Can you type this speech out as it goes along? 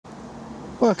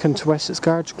Welcome to Wessex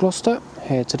Garage Gloucester,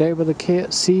 here today with the Kia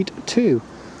Ceed 2.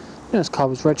 This car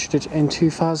was registered in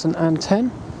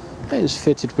 2010. It is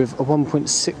fitted with a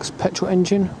 1.6 petrol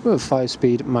engine with a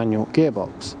 5-speed manual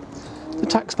gearbox. The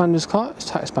tax band of this car is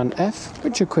tax band F,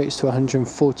 which equates to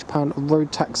 £140 of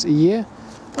road tax a year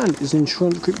and is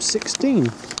insurance group 16.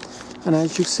 And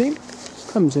as you see,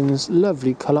 comes in this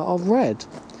lovely colour of red.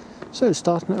 So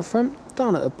starting at the front,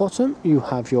 down at the bottom you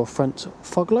have your front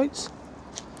fog lights.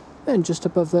 Then just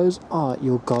above those are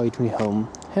your Guide Me Home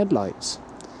headlights.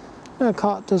 Now the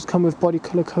car does come with body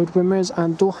colour code wind mirrors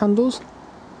and door handles.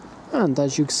 And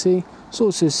as you can see, it's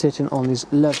also sitting on these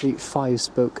lovely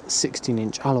 5-spoke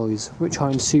 16-inch alloys, which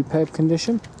are in superb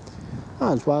condition,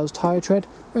 as well as tyre tread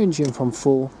ranging from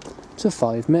 4 to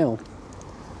 5mm.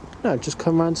 Now just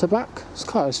come round to the back, this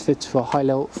car is fitted for a high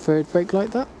level third brake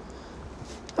like that.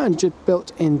 And just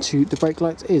built into the brake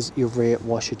lights is your rear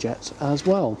washer jets as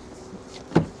well.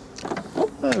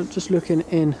 Just looking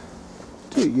in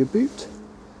to your boot,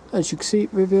 as you can see, it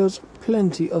reveals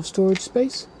plenty of storage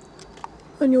space,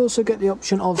 and you also get the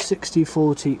option of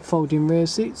 60/40 folding rear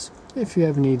seats if you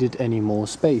ever needed any more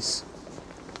space.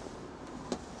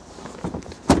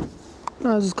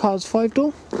 Now this car's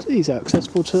 5-door, it's easily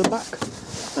accessible to the back,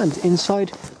 and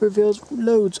inside reveals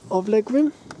loads of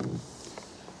legroom,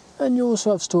 and you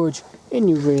also have storage in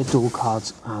your rear door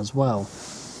cards as well.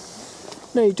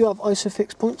 Now you do have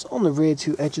ISOFIX points on the rear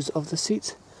two edges of the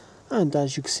seats, and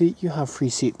as you can see you have 3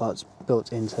 seat belts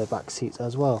built into the back seats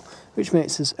as well, which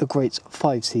makes this a great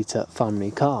 5-seater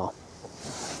family car.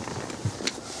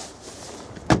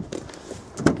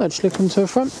 Now just looking to the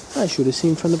front, as you would have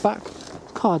seen from the back,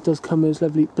 the car does come with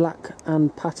lovely black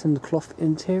and patterned cloth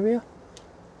interior,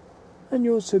 and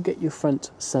you also get your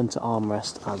front centre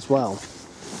armrest as well.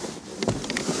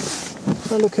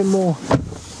 Now looking more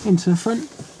into the front,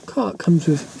 car comes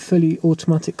with fully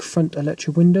automatic front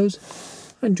electric windows,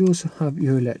 and you also have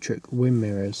your electric wind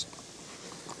mirrors.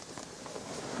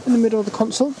 In the middle of the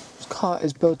console, this car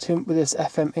is built in with this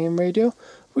FM AM radio,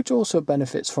 which also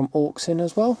benefits from aux in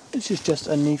as well, which is just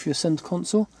underneath your centre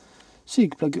console, so you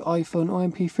can plug your iPhone or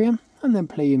MP3 in and then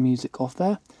play your music off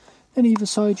there. Then either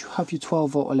side you have your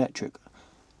 12-volt electric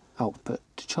output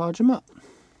to charge them up.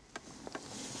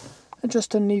 And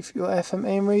just underneath your FM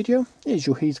AM radio is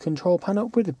your heat control panel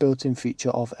with a built-in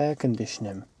feature of air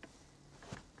conditioning.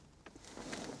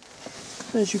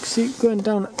 As you can see, going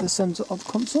down at the centre of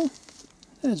the console,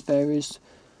 there's various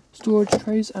storage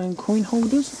trays and coin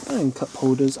holders and cup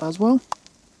holders as well.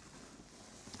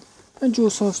 And you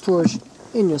also have storage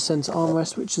in your centre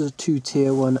armrest, which is a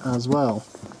 2-tier one as well.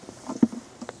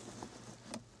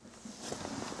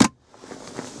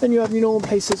 Then you have your normal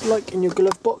places like in your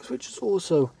glove box, which is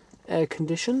also air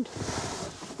conditioned,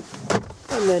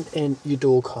 and then in your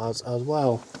door cards as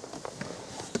well.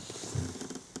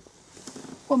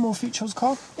 One more feature of the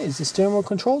car is the steering wheel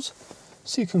controls,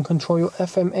 so you can control your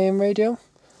FM AM radio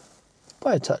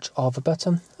by a touch of a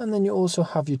button, and then you also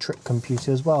have your trip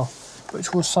computer as well,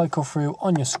 which will cycle through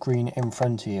on your screen in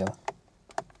front of you.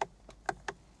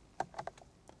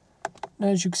 Now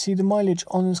as you can see, the mileage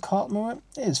on this car at the moment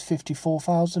is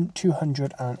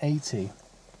 54,280.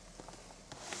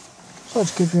 So I'll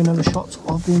just give you another shot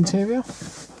of the interior.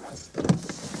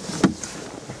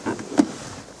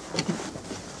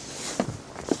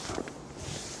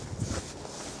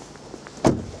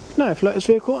 Now if you like this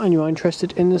vehicle and you are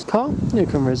interested in this car, you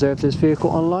can reserve this vehicle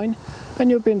online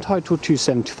and you'll be entitled to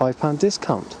 £75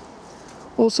 discount.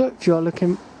 Also, if you are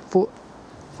looking for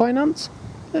finance,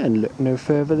 then look no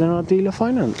further than our dealer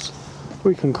finance.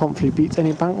 We can confidently beat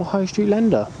any bank or high street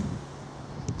lender.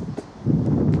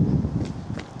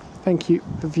 Thank you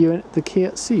for viewing the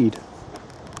Kia Ceed.